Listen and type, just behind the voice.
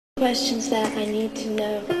questions that I need to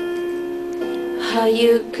know. How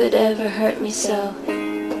you could ever hurt me so.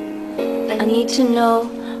 I need to know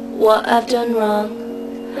what I've done wrong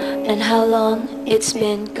and how long it's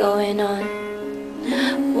been going on.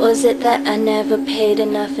 Was it that I never paid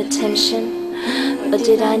enough attention, or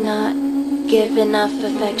did I not give enough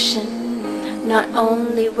affection? Not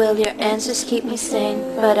only will your answers keep me sane,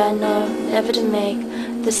 but I know never to make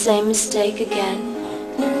the same mistake again.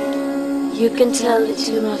 You can tell it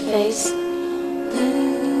to my face,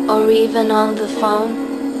 or even on the phone.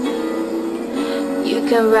 You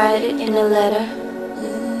can write it in a letter.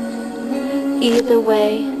 Either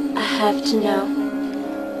way, I have to know.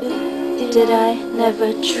 Did I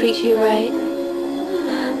never treat you right?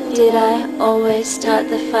 Did I always start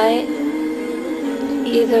the fight?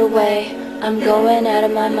 Either way, I'm going out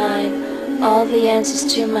of my mind. All the answers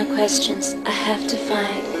to my questions I have to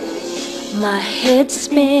find. My head's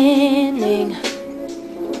spinning.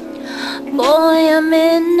 Boy, I'm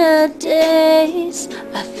in a daze.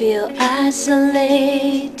 I feel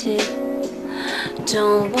isolated.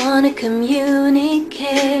 Don't wanna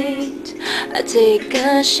communicate. I take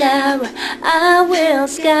a shower, I will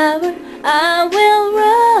scour, I will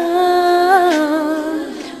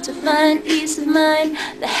run to find peace of mind,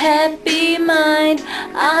 the happy mind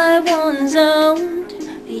I once owned.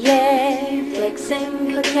 Yeah,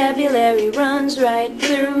 flexing vocabulary runs right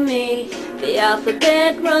through me. The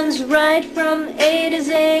alphabet runs right from A to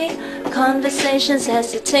Z. Conversations,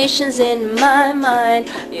 hesitations in my mind.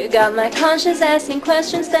 You got my conscience asking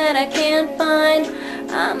questions that I can't find.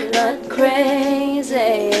 I'm not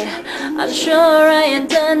crazy, I'm sure I ain't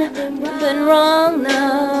done nothing wrong,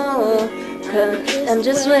 no. I'm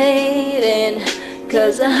just waiting,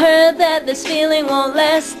 'cause I heard that this feeling won't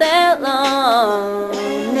last that long.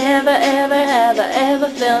 Never ever have I ever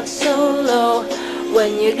felt so low.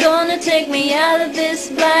 When you're gonna take me out of this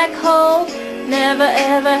black hole? Never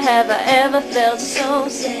ever have I ever felt so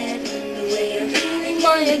sad. The way I'm feeling,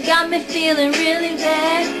 boy, you got me feeling really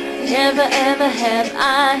bad. Never ever have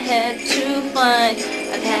I had to find.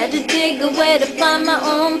 I've had to dig away to find my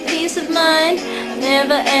own peace of mind.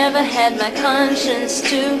 Never ever had my conscience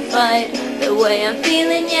to fight. The way I'm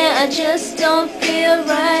feeling, yeah, I just don't feel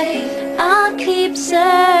right. I'll keep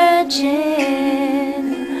searching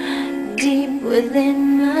deep within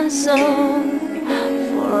my soul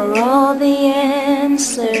for all the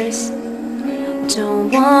answers.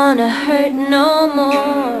 Don't wanna hurt no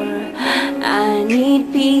more. I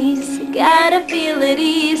need peace, gotta feel at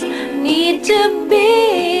ease. Need to be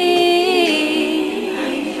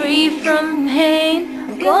free from pain.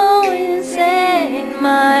 I'm going insane,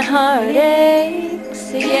 my heart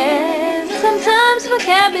aches, yeah. Sometimes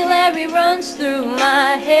vocabulary runs through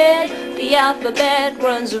my head. The alphabet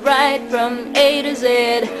runs right from A to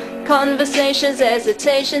Z. Conversations,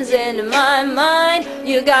 hesitations in my mind.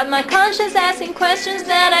 You got my conscience asking questions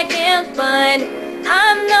that I can't find.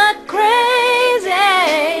 I'm not crazy,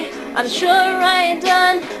 I'm sure I ain't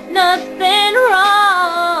done nothing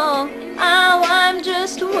wrong. Oh, I'm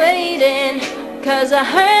just waiting, 'cause I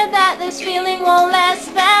heard that this feeling won't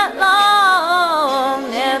last that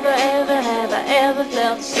long. Never ever have I ever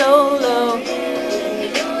felt so low.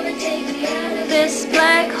 This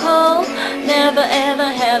black hole. Never ever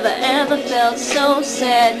have I ever felt so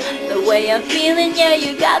sad. The way I'm feeling, yeah,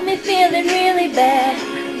 you got me feeling really bad.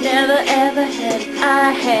 Never ever had I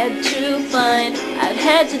had to find. I've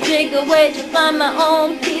had to dig away to find my own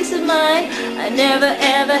peace of mind. I never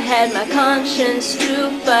ever had my conscience to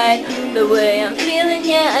fight. The way I'm feeling,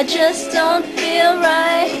 yeah, I just don't feel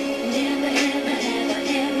right. Never ever have I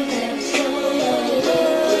ever felt so low.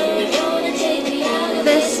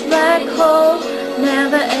 This black hole.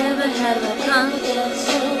 Never ever had my conscience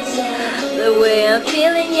so sad. The way I'm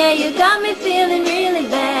feeling, yeah, you got me feeling really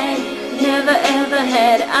bad. Never ever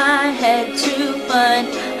had I had to find.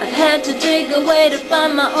 I've had to dig away to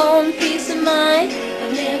find my own peace of mind. I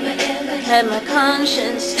never ever had my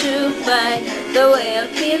conscience to fight. The way I'm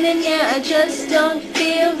feeling, yeah, I just don't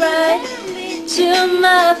feel right. To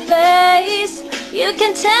my face, you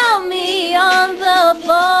can tell me on the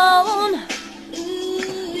phone.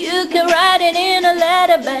 You can write it in a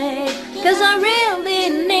letter, babe, 'cause I really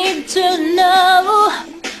need to know.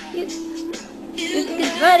 You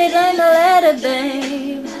can write it in a letter,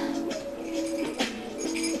 babe.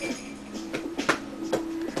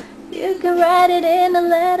 You can write it in a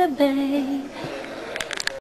letter, babe.